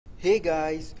Hey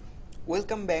guys,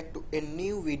 welcome back to a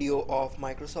new video of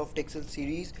Microsoft Excel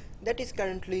series that is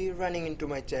currently running into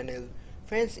my channel.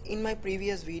 Friends, in my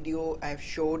previous video I have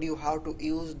showed you how to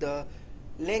use the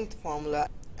length formula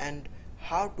and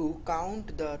how to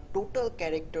count the total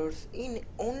characters in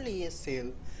only a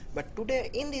cell. But today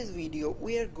in this video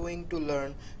we are going to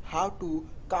learn how to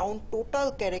count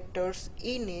total characters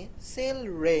in a cell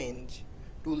range.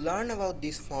 To learn about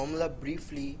this formula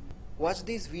briefly, watch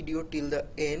this video till the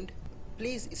end.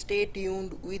 Please stay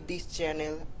tuned with this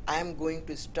channel. I am going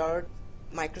to start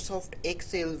Microsoft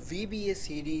Excel VBA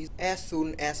series as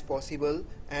soon as possible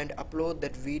and upload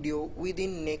that video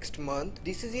within next month.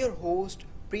 This is your host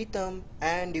Pritham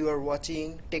and you are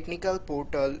watching Technical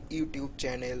Portal YouTube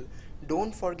channel.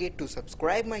 Don't forget to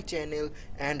subscribe my channel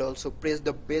and also press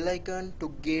the bell icon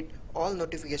to get all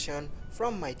notification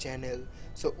from my channel.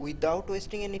 So without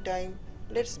wasting any time,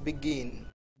 let's begin.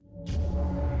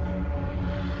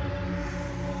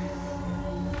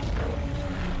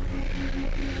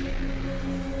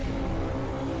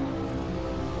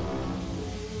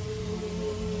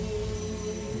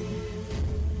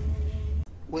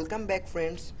 Welcome back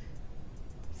friends.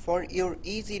 For your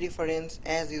easy reference,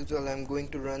 as usual I am going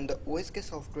to run the OSK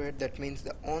software, that means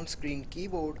the on-screen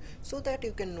keyboard, so that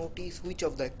you can notice which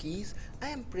of the keys I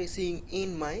am pressing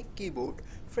in my keyboard.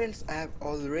 Friends, I have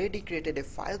already created a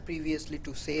file previously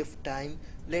to save time.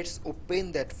 Let's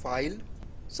open that file.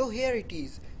 So here it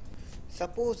is.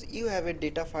 Suppose you have a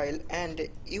data file and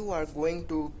you are going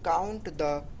to count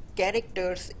the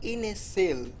characters in a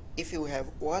cell. If you have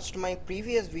watched my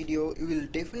previous video, you will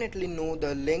definitely know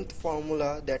the length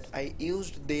formula that I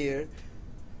used there.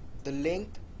 The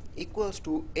length equals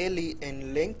to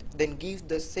len length, then give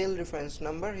the cell reference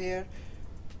number here,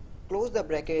 close the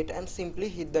bracket and simply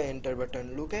hit the enter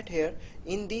button. Look at here,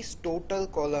 in this total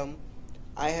column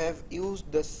I have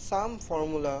used the sum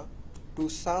formula to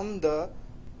sum the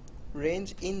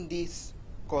range in this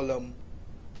column,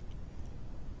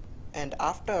 and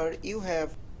after you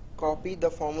have copy the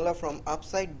formula from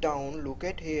upside down, look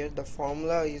at here, the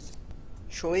formula is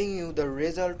showing you the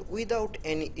result without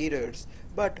any errors.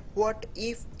 But what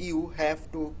if you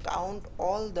have to count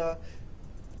all the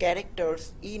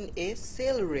characters in a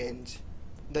cell range?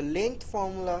 The length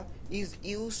formula is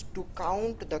used to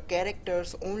count the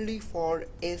characters only for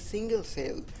a single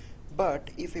cell.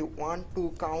 But if you want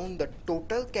to count the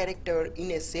total character in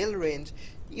a cell range,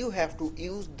 you have to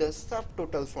use the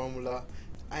subtotal formula.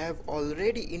 I have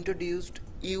already introduced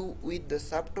you with the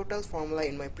subtotal formula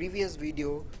in my previous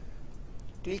video.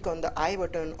 Click on the I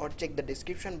button or check the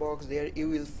description box, there you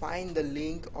will find the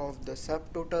link of the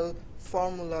subtotal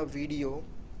formula video.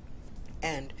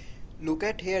 And look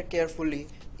at here carefully,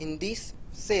 in this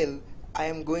cell I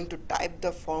am going to type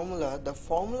the formula. The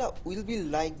formula will be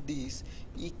like this,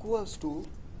 equals to,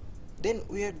 then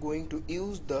we are going to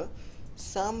use the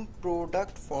sum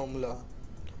product formula.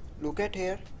 Look at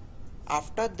here.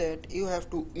 After that you have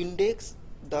to index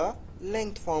the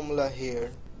length formula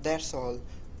here. That's all.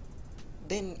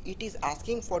 Then it is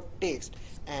asking for text,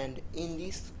 and in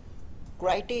this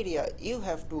criteria you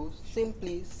have to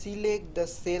simply select the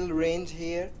cell range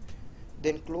here,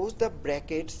 then close the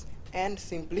brackets and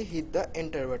simply hit the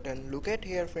enter button. Look at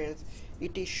here friends,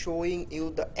 it is showing you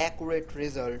the accurate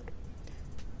result.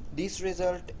 This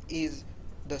result is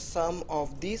the sum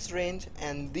of this range,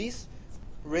 and this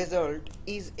result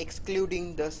is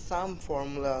excluding the sum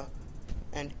formula,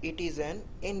 and it is an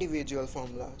individual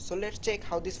formula. So let's check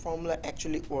how this formula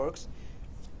actually works.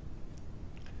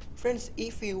 Friends,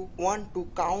 if you want to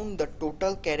count the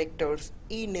total characters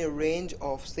in a range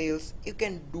of cells, you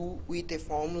can do with a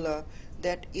formula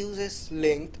that uses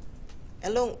length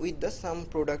along with the sum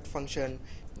product function.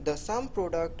 The sum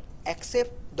product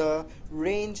accepts the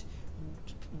range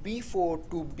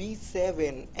B4 to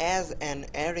B7 as an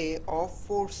array of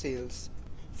 4 cells.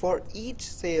 For each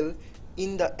cell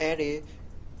in the array,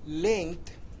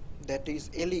 length, that is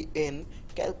len,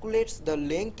 calculates the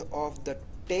length of the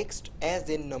text as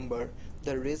a number.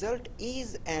 The result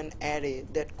is an array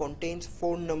that contains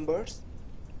 4 numbers.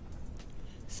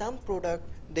 Sum product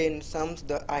then sums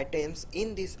the items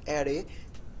in this array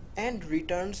and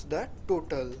returns the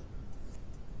total.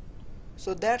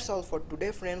 So that's all for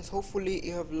today friends. Hopefully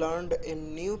you have learned a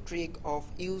new trick of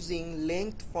using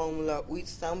length formula with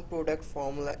sum product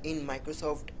formula in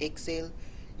Microsoft Excel.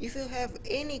 If you have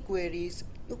any queries,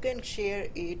 you can share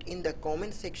it in the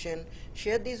comment section.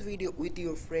 Share this video with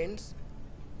your friends.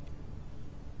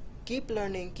 Keep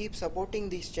learning, keep supporting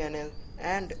this channel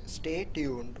and stay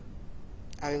tuned.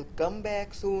 I will come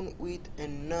back soon with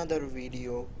another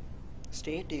video.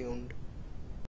 Stay tuned.